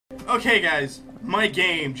Okay, guys, my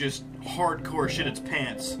game just hardcore shit its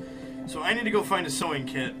pants. So I need to go find a sewing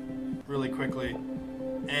kit really quickly.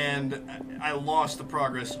 And I lost the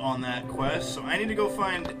progress on that quest, so I need to go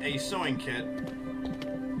find a sewing kit.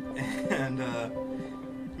 And,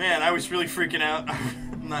 man, I was really freaking out.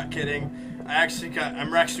 I'm not kidding.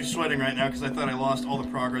 I'm actually sweating right now because I thought I lost all the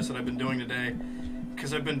progress that I've been doing today.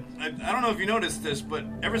 Because I don't know if you noticed this, but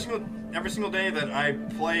every single day that I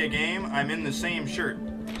play a game, I'm in the same shirt.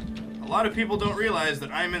 A lot of people don't realize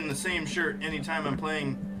that I'm in the same shirt anytime I'm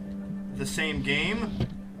playing the same game.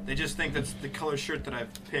 They just think that's the color shirt that I've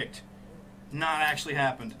picked. Not actually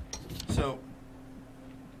happened. So,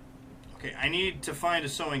 okay, I need to find a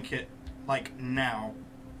sewing kit, like, now.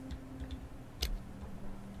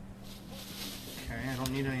 Okay, I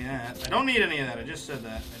don't need any of that. I don't need any of that. I just said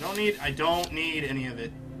that. I don't need any of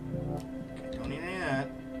it. Okay, don't need any of that.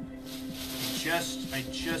 I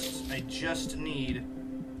just need.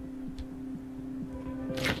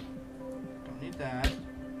 Don't need that.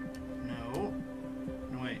 No.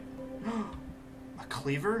 No, wait. A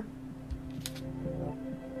cleaver?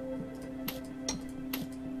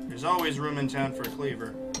 There's always room in town for a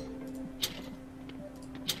cleaver.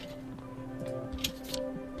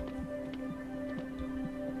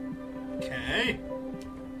 Okay.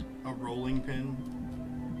 A rolling pin.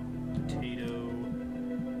 Potato.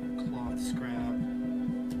 Cloth scrap.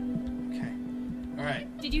 Okay. Alright.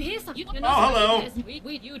 Did you hear something? Oh, hello.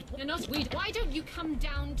 You're not weed. Why don't you come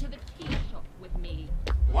down to the tea shop with me?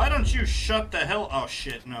 Why don't you shut the hell... Oh,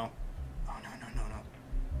 shit, no. Oh, no.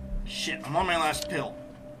 Shit, I'm on my last pill.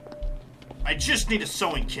 I just need a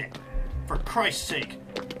sewing kit. For Christ's sake.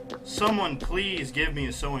 Someone please give me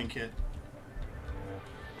a sewing kit.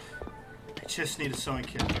 I just need a sewing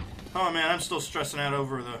kit. Oh, man, I'm still stressing out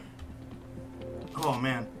over the... Oh,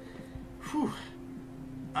 man. Whew.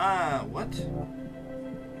 What?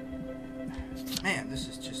 Man, this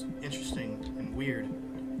is just interesting and weird.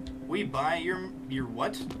 We buy your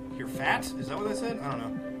what? Your fat? Is that what I said? I don't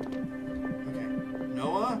know. Okay.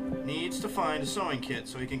 Noah needs to find a sewing kit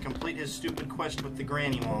so he can complete his stupid quest with the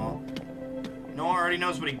Granny Mall. Noah already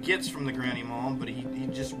knows what he gets from the Granny Mall, but he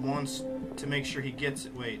just wants to make sure he gets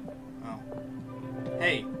it. Wait. Oh.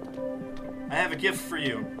 Hey. I have a gift for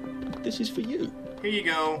you. This is for you. Here you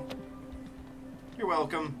go. You're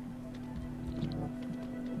welcome.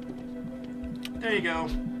 There you go.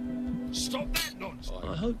 Stop that nonsense.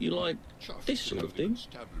 I hope you like this sort of thing.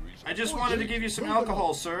 I just wanted to give you some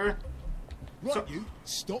alcohol, sir. Right, So, you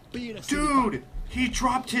stop being a dude, he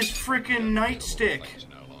dropped his frickin' nightstick.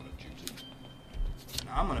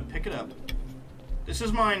 Now I'm gonna pick it up. This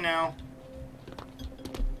is mine now.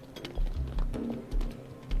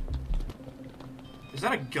 Is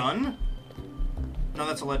that a gun? No,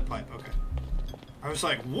 that's a lead pipe. Okay. I was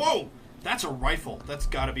like, whoa, that's a rifle. That's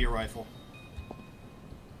gotta be a rifle.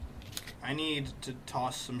 I need to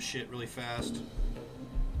toss some shit really fast.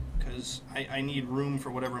 Because I need room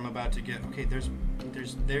for whatever I'm about to get. Okay, there's...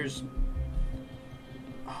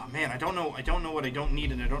 Oh, man, I don't know what I don't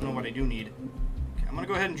need, and I don't know what I do need. Okay, I'm gonna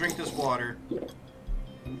go ahead and drink this water.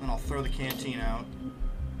 And I'll throw the canteen out.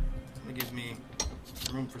 It's gonna give me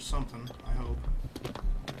room for something, I hope.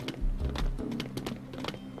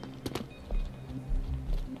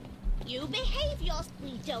 You behaviors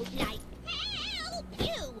we don't like. Help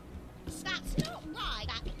you! That's not right.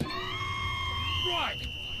 Right.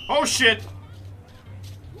 Oh, shit!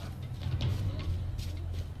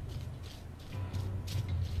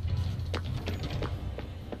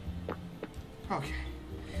 Okay.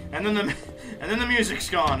 And then the music's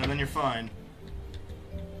gone, and then you're fine.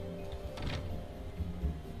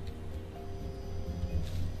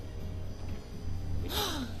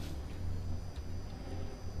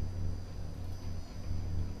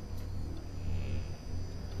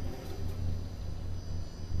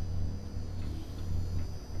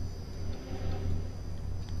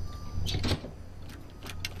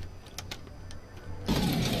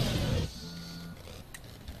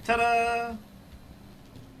 Ta-da!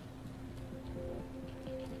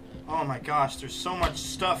 Oh my gosh, there's so much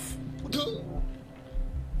stuff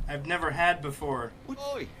I've never had before.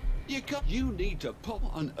 Oi, you need to pop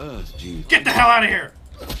on Earth, do you? Get the hell out of here!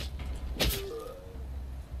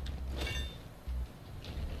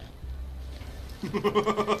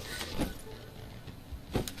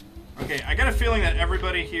 Okay, I got a feeling that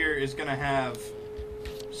everybody here is gonna have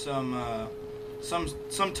some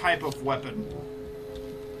type of weapon.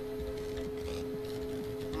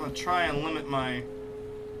 I'm gonna try and limit my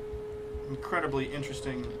incredibly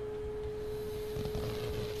interesting...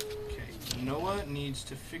 Okay, Noah needs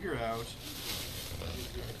to figure out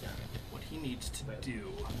what he needs to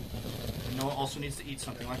do. Noah also needs to eat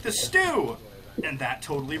something like this stew! And that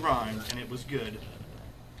totally rhymed, and it was good.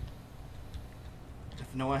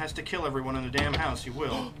 If Noah has to kill everyone in the damn house, he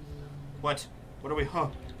will. What? What are we... Huh?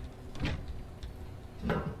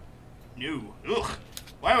 No. Ugh.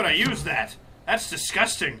 Why would I use that? That's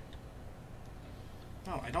disgusting.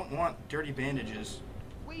 No, I don't want dirty bandages.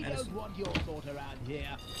 We don't want your sort around here.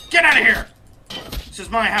 Get out of here! This is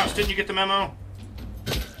my house. Didn't you get the memo?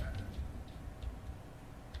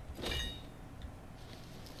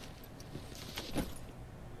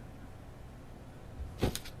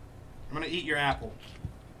 I'm gonna eat your apple.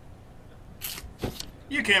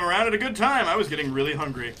 You came around at a good time. I was getting really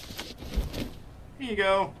hungry. Here you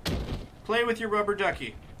go. Play with your rubber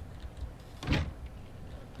ducky.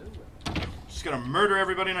 Just gonna murder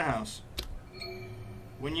everybody in the house.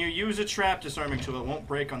 When you use a trap disarming tool, it won't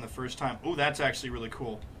break on the first time. Ooh, that's actually really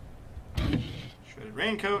cool. Shredded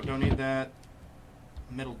raincoat, don't need that.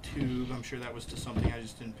 Metal tube, I'm sure that was to something, I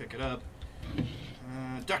just didn't pick it up.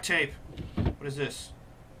 Duct tape. What is this?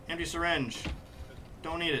 Empty syringe.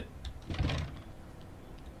 Don't need it.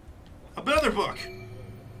 Another book.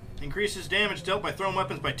 Increases damage dealt by thrown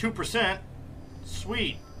weapons by 2%.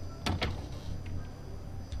 Sweet.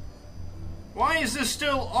 Why is this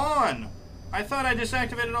still on? I thought I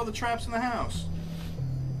disactivated all the traps in the house.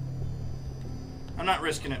 I'm not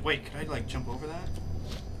risking it. Wait, could I, like, jump over that?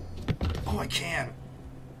 Oh, I can.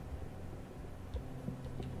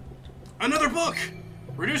 Another book!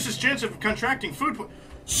 Reduces chance of contracting food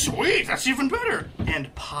Sweet! That's even better!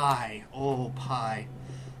 And pie. Oh, pie.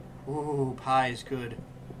 Ooh, pie is good.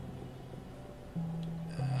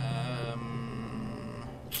 I'm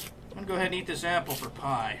gonna go ahead and eat this apple for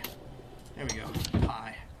pie. There we go.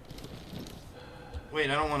 Pie. Wait,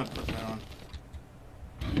 I don't want to put that on.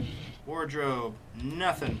 Wardrobe.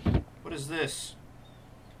 Nothing. What is this?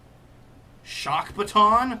 Shock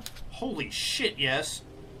baton? Holy shit, yes.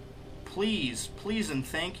 Please. Please and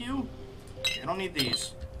thank you. I don't need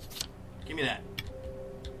these. Give me that.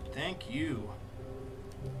 Thank you.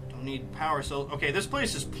 Don't need power cells. Okay, this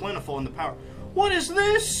place is plentiful in the power. What is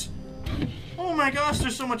this? Oh my gosh,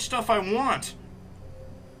 there's so much stuff I want.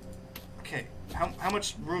 Okay, how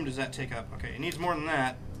much room does that take up? Okay, it needs more than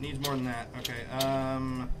that. It needs more than that. Okay,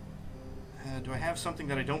 do I have something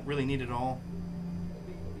that I don't really need at all?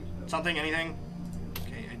 Something? Anything?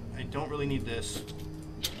 Okay, I don't really need this.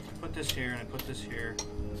 I put this here and I put this here.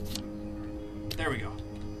 There we go.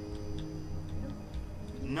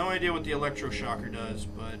 No idea what the electroshocker does,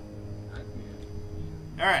 but...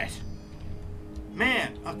 Alright.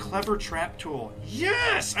 Man, a clever trap tool.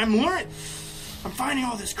 Yes! I'm learning! I'm finding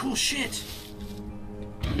all this cool shit!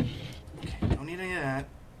 Okay, don't need any of that.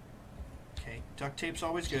 Okay, duct tape's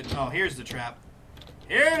always good. Oh, here's the trap.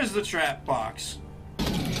 Here's the trap box.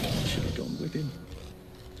 Should have gone with him.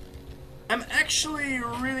 I'm actually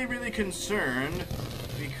really, really concerned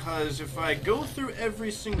because if I go through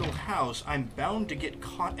every single house, I'm bound to get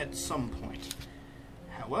caught at some point.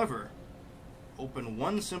 However, open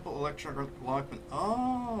one simple electronic lock.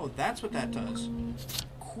 Oh, that's what that does.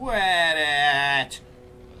 Quit it!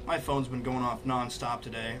 My phone's been going off non-stop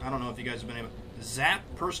today. I don't know if you guys have been able... Zap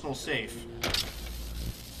personal safe.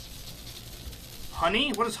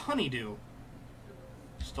 Honey? What does honey do?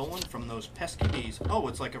 Stolen from those pesky bees. Oh,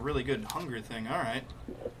 it's like a really good hunger thing. Alright.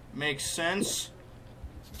 Makes sense.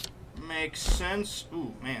 Makes sense.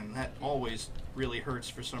 Ooh, man, that always really hurts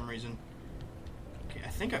for some reason. Okay, I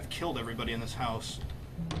think I've killed everybody in this house.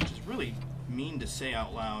 Which is really mean to say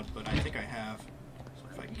out loud, but I think I have. So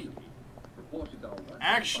if I can...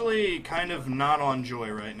 Actually, kind of not on joy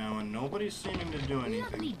right now, and nobody's seeming to do anything.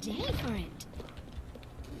 Lovely day for it.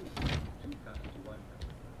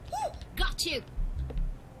 Got you.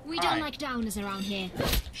 We Hi. don't like downers around here.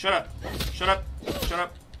 Shut up. Shut up. Shut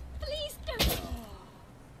up. Please don't.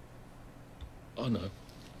 I know.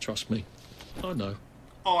 Trust me. I know.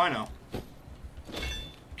 Oh, I know.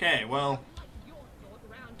 Okay, well... Your sort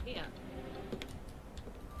around here.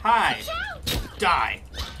 Hi. Die.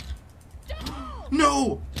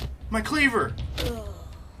 No! My cleaver!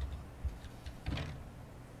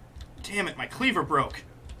 Damn it, my cleaver broke.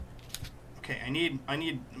 Okay, I need...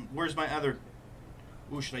 Where's my other...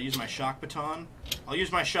 Ooh, should I use my shock baton? I'll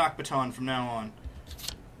use my shock baton from now on.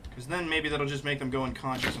 Because then maybe that'll just make them go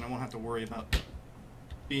unconscious and I won't have to worry about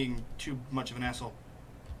being too much of an asshole.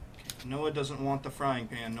 Okay, Noah doesn't want the frying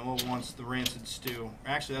pan. Noah wants the rancid stew.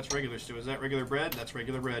 Actually, that's regular stew. Is that regular bread? That's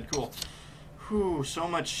regular bread. Cool. Whew, so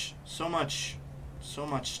much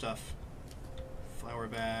stuff. Flour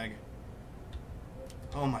bag.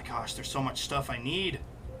 Oh my gosh, there's so much stuff I need.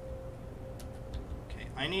 Okay,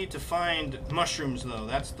 I need to find mushrooms, though.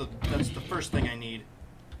 That's the first thing I need.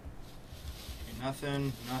 Okay,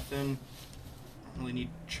 nothing. I really need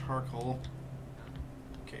charcoal.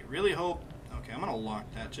 Okay, really hope... Okay, I'm gonna lock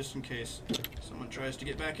that just in case someone tries to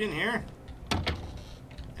get back in here.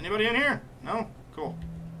 Anybody in here? No? Cool.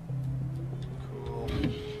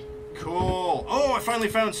 Cool. Oh, I finally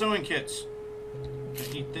found sewing kits.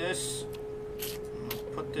 I eat this. I'm gonna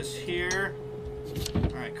put this here.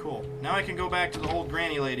 Alright, cool. Now I can go back to the old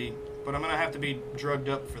granny lady, but I'm gonna have to be drugged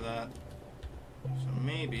up for that. So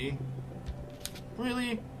maybe...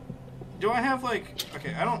 Really? Do I have, like...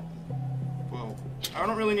 Okay, I don't... Whoa. I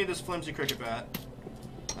don't really need this flimsy cricket bat.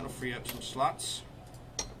 That'll free up some slots.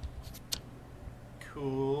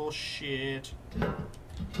 Cool shit.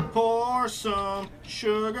 Pour some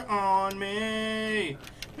sugar on me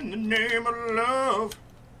in the name of love.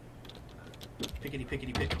 Pickety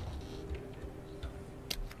pickety pick.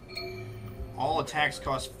 All attacks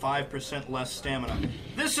cost 5% less stamina.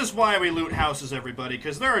 This is why we loot houses, everybody,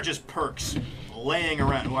 because there are just perks laying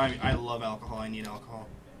around. Well, I love alcohol. I need alcohol.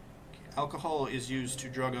 Okay, alcohol is used to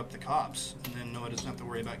drug up the cops, and then Noah doesn't have to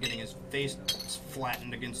worry about getting his face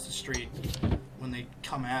flattened against the street when they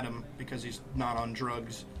come at him because he's not on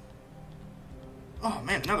drugs. Oh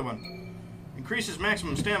man, another one. Increases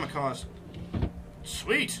maximum stamina cost.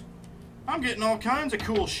 Sweet! I'm getting all kinds of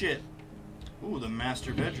cool shit. Ooh, the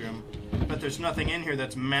master bedroom. Bet there's nothing in here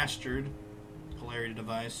that's mastered. Polarity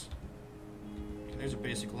device. Okay, there's a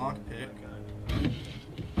basic lockpick.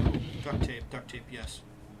 Duct tape, yes.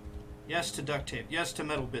 Yes to duct tape. Yes to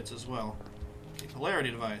metal bits as well. Okay,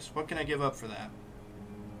 polarity device. What can I give up for that?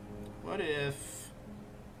 What if...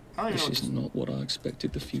 I don't even know. This is not what I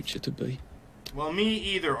expected the future to be. Well, me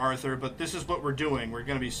either, Arthur, but this is what we're doing. We're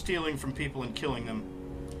going to be stealing from people and killing them.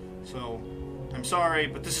 So, I'm sorry,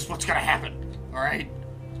 but this is what's going to happen. Alright?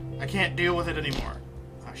 I can't deal with it anymore.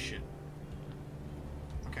 Ah, shit.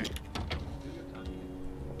 Okay.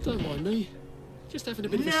 Don't mind me. Just having a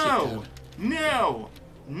bit of a No! sit down. No!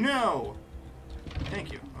 No!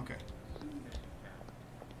 Thank you. Okay.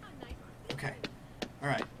 Okay.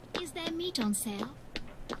 Alright. Is there meat on sale?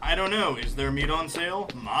 I don't know. Is there meat on sale?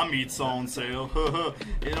 My meat's on sale.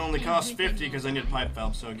 It only costs 50 because I need pipe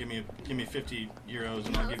valve. So give me 50 euros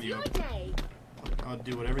and I'll give you. I'll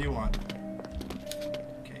do whatever you want.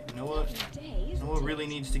 Okay. Noah really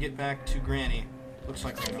needs to get back to Granny. Looks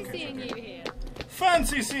like Fancy seeing you here.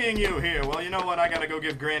 Fancy seeing you here. Well, you know what? I gotta go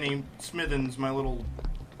give Granny Smithens my little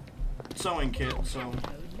sewing kit. So.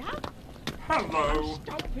 Hello.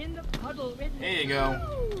 Here you go.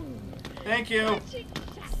 Thank you.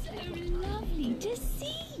 So lovely to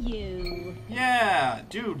see you. Yeah,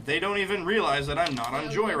 dude, they don't even realize that I'm not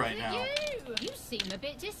on Joy right now. You seem a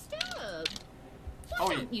bit disturbed. Why Oh,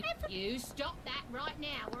 don't you stop that right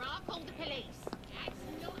now, or I'll call the police. That's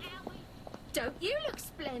not how we... Don't you look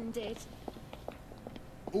splendid?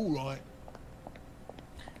 All right.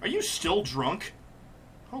 Are you still drunk?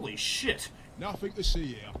 Holy shit. Nothing to see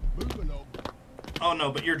here. Move along. Oh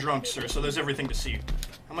no, but you're drunk, sir, so there's everything to see.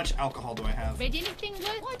 How much alcohol do I have? Read anything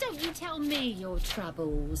worth? Why don't you tell me your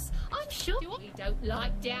troubles? I'm sure we don't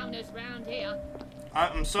like downers round here.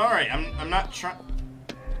 I'm sorry, I'm not trying...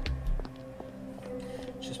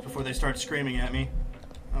 Just before they start screaming at me.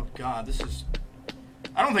 Oh god, this is...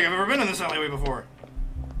 I don't think I've ever been in this alleyway before.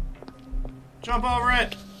 Jump over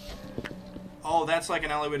it! Oh, that's like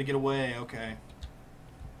an alleyway to get away, okay.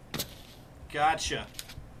 Gotcha.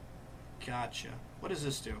 Gotcha. What does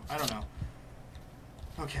this do? I don't know.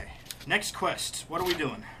 Okay. Next quest. What are we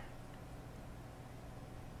doing?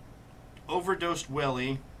 Overdosed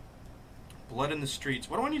Welly. Blood in the streets.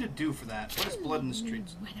 What do I need to do for that? What is blood in the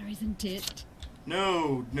streets? Weather, isn't it?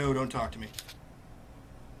 No, no, don't talk to me.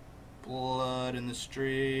 Blood in the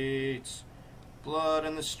streets. Blood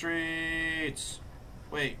in the streets.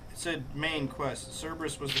 Wait, it said main quest.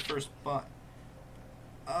 Cerberus was the first bot.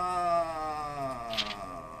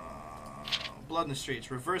 Blood in the streets.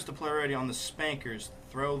 Reverse the polarity on the spankers.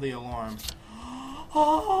 Throw the alarm.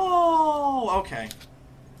 Oh, okay.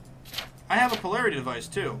 I have a polarity device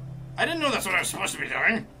too. I didn't know that's what I was supposed to be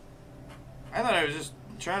doing. I thought I was just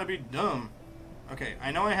trying to be dumb. Okay,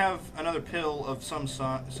 I know I have another pill of some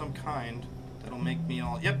kind that'll make me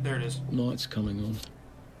all... Yep, there it is. Night's coming on.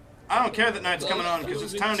 I don't care that night's coming on because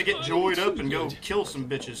it's time to get joyed up and go kill some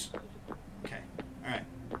bitches. Okay, alright,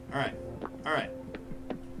 alright, alright.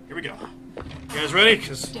 Here we go. You guys ready?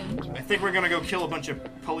 Because I think we're going to go kill a bunch of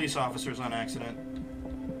police officers on accident.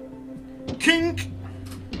 Kink!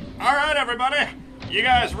 Alright, everybody. You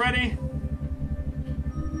guys ready?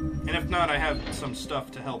 And if not, I have some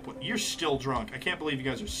stuff to help with. You're still drunk. I can't believe you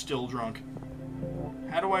guys are still drunk.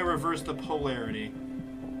 How do I reverse the polarity?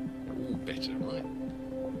 better, right?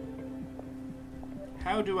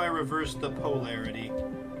 How do I reverse the polarity?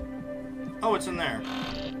 Oh, it's in there.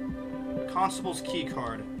 Constable's key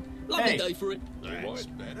card. Lovely Hey, day for it. That's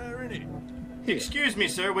better, isn't it? Here. excuse me,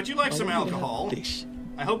 sir. Would you like I some want you to have alcohol? This.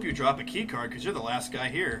 I hope you drop a key card because you're the last guy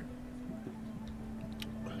here.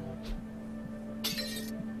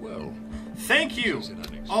 Well, Thank you. this is an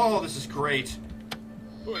annex. Oh, this is great.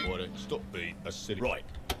 What? Stop being a silly. Right.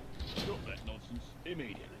 Stop that nonsense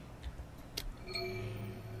immediately.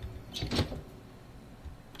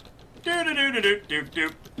 Do do do do do do do.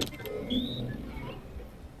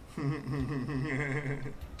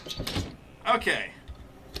 Okay.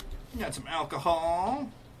 Got some alcohol.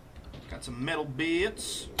 Got some metal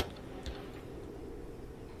bits.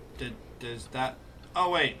 Does that... Oh,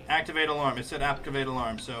 wait. Activate alarm. It said activate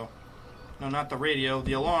alarm, so... No, not the radio.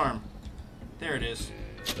 The alarm. There it is.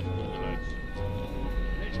 Let's get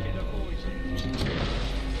the boys in.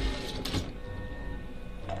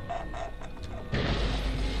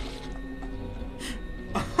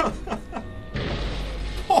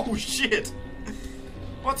 Oh, shit!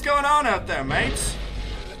 What's going on out there, mates?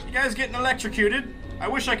 You guys getting electrocuted? I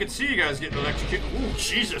wish I could see you guys getting electrocuted. Ooh,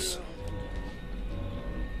 Jesus.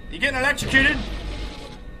 You getting electrocuted?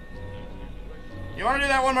 You want to do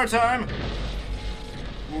that one more time?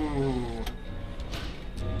 Ooh.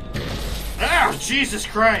 Ah, Jesus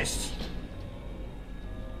Christ.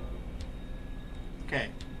 Okay.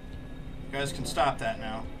 You guys can stop that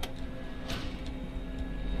now.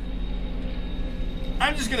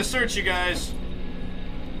 I'm just gonna search you guys.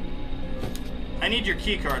 I need your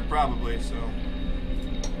key card probably, so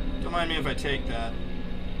don't mind me if I take that.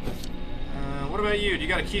 What about you? Do you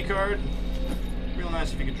got a key card? Real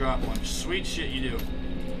nice if you could drop one. Sweet shit you do.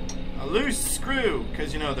 A loose screw,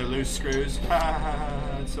 because you know they're loose screws. Ha ha ha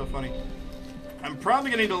ha, that's so funny. I'm probably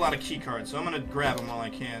gonna need a lot of key cards, so I'm gonna grab them while I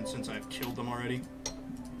can since I've killed them already.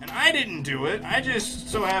 And I didn't do it, I just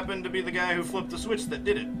so happened to be the guy who flipped the switch that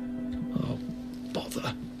did it. Oh,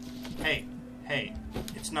 bother. Hey, hey,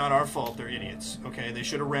 it's not our fault they're idiots, okay? They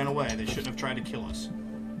should have ran away. They shouldn't have tried to kill us.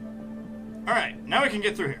 Alright, now we can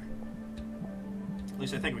get through here. At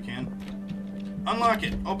least I think we can. Unlock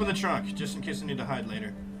it. Open the trunk, just in case I need to hide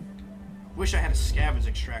later. Wish I had a scavenge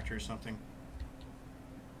extractor or something.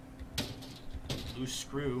 Loose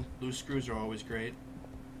screw. Loose screws are always great.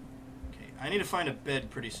 Okay, I need to find a bed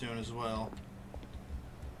pretty soon as well.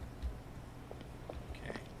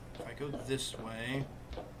 Okay, if I go this way...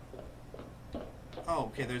 Oh,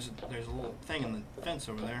 okay, there's a little thing in the fence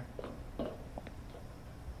over there.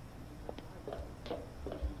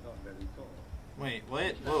 Wait,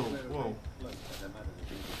 what? Whoa, whoa.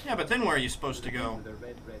 Yeah, but then where are you supposed to go?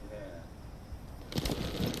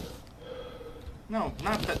 No,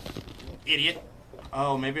 not that... Idiot.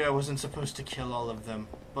 Oh, maybe I wasn't supposed to kill all of them.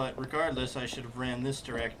 But regardless, I should have ran this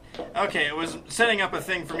direct. Okay, it was setting up a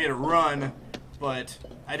thing for me to run, but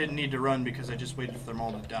I didn't need to run because I just waited for them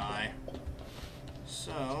all to die.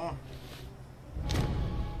 So...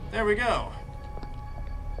 There we go.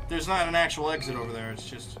 There's not an actual exit over there, it's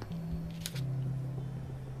just...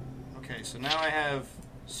 Okay, so now I have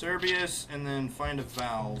Serbius and then find a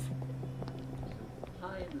valve.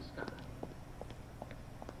 High in the sky.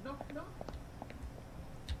 Knock, knock.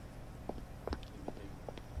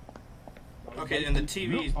 Okay, and the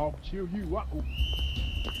TV... I'll cheer you up.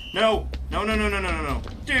 No! No, no, no, no, no, no, no.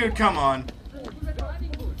 Dude, come on.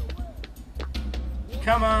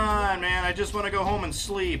 Come on, man. I just want to go home and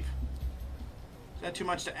sleep. Is that too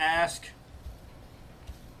much to ask?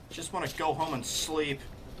 Just want to go home and sleep.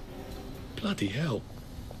 Bloody hell.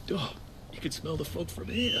 Oh, you could smell the fog from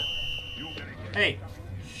here. Hey,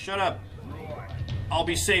 shut up. I'll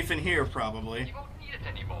be safe in here, probably.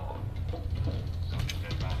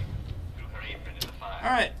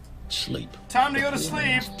 Alright, Sleep. time to go to Before sleep.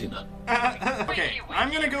 last Dinner. Okay,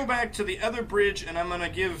 I'm gonna go back to the other bridge and I'm gonna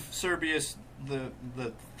give Serbius I'm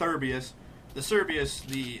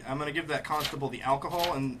gonna give that constable the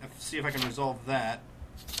alcohol and see if I can resolve that.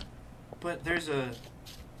 But there's a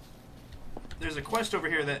quest over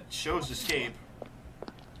here that shows escape.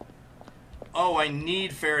 Oh, I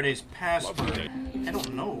need Faraday's password. I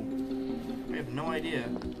don't know. I have no idea.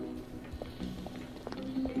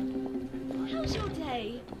 How's your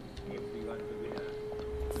day?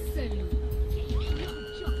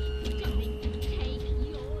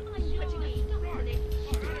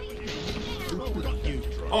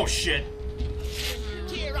 Oh shit.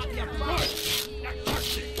 Cheer up, you butt.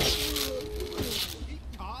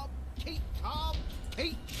 Keep calm.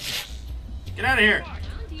 Keep. Get out of here.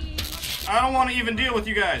 I don't want to even deal with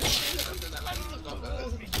you guys.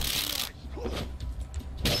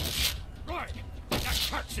 Right. That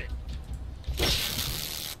cuts it.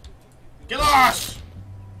 Get lost!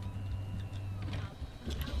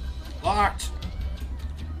 Locked!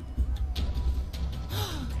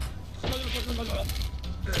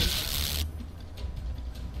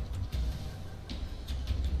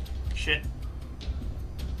 Shit.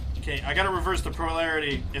 Okay, I gotta reverse the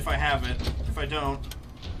polarity if I have it. If I don't...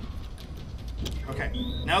 Okay,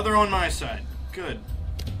 now they're on my side. Good.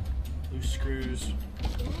 Loose screws.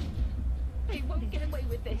 They won't get away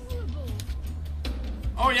with this.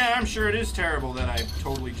 Oh yeah, I'm sure it is terrible that I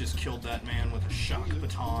totally just killed that man with a shock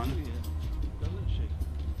baton.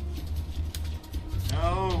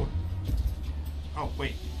 No. Oh,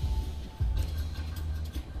 wait.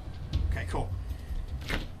 Okay, cool.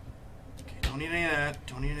 Okay, don't need any of that.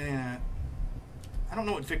 Don't need any of that. I don't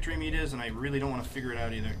know what victory meat is, and I really don't want to figure it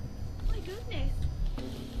out either. My goodness.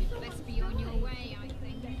 Best be on your way, I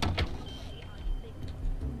think.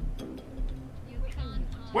 You can't hide.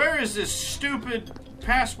 Where is this stupid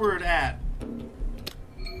password at?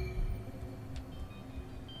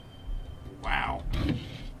 Wow.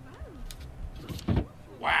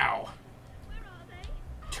 Wow.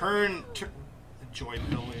 Turn the joy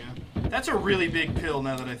pill, yeah. That's a really big pill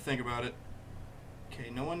now that I think about it. Okay,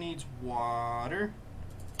 Noah needs water.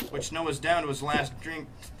 Which Noah's down to his last drink.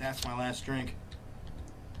 That's my last drink.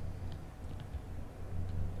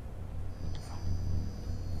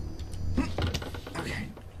 Okay.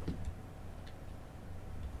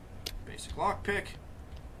 Basic lockpick.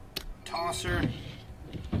 Tosser.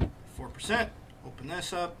 4%. Open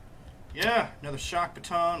this up. Yeah, another shock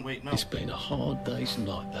baton. Wait, no. It's been a hard day's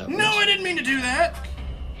night, that No, was. I didn't mean to do that!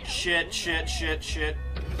 Shit, shit, shit, shit.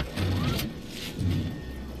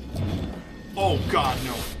 Oh god,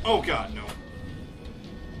 no. Oh god, no.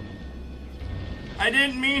 I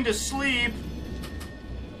didn't mean to sleep.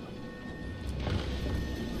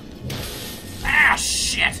 Ah,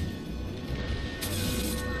 shit!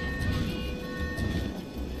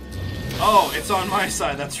 Oh, it's on my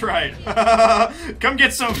side, that's right. Come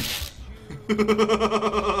get some! Look who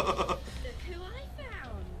I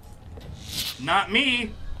found. Not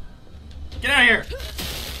me! Get out of here!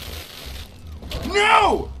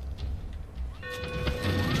 No!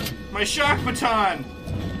 My shock baton!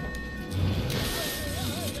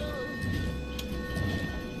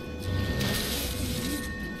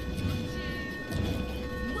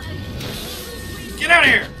 Get out of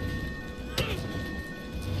here!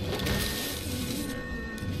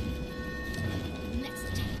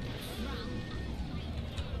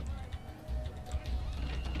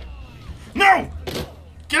 No!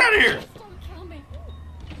 Get out of here! Don't kill me.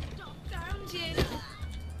 Stop down, Jin.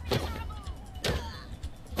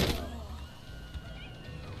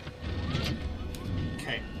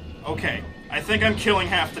 Okay, okay. I think I'm killing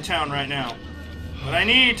half the town right now. But I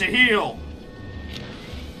need to heal!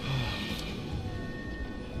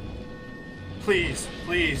 Please,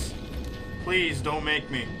 please, please don't make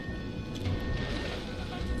me.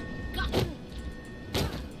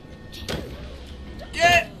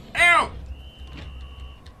 Get out!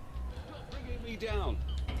 Bringing me down.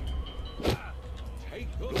 Take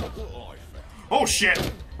a look what I found. Oh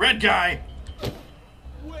shit! Red guy!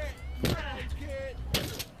 Wet blanket.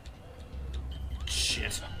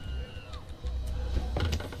 Shit.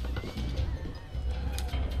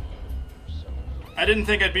 I didn't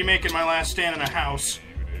think I'd be making my last stand in a house.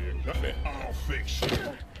 I'll fix you.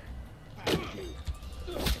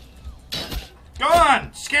 Go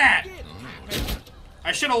on! Scat!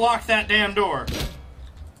 I should have locked that damn door.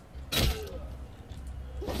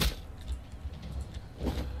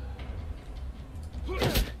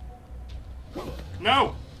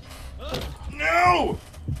 No! No!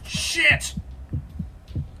 Shit!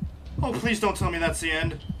 Oh, please don't tell me that's the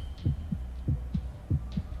end.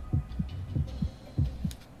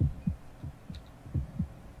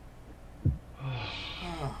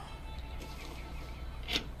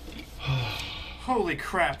 Holy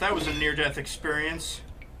crap, that was a near-death experience.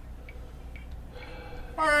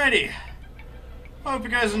 Alrighty. Hope you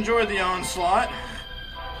guys enjoyed the onslaught.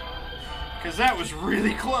 Because that was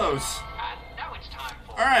really close.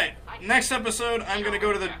 Alright, next episode I'm gonna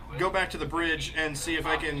go back to the bridge and see if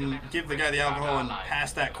I can give the guy the alcohol and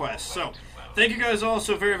pass that quest. So, thank you guys all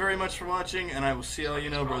so very, very much for watching, and I will see all you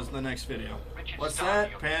know bros in the next video. What's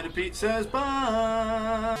that? Panda Pete says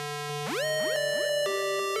bye!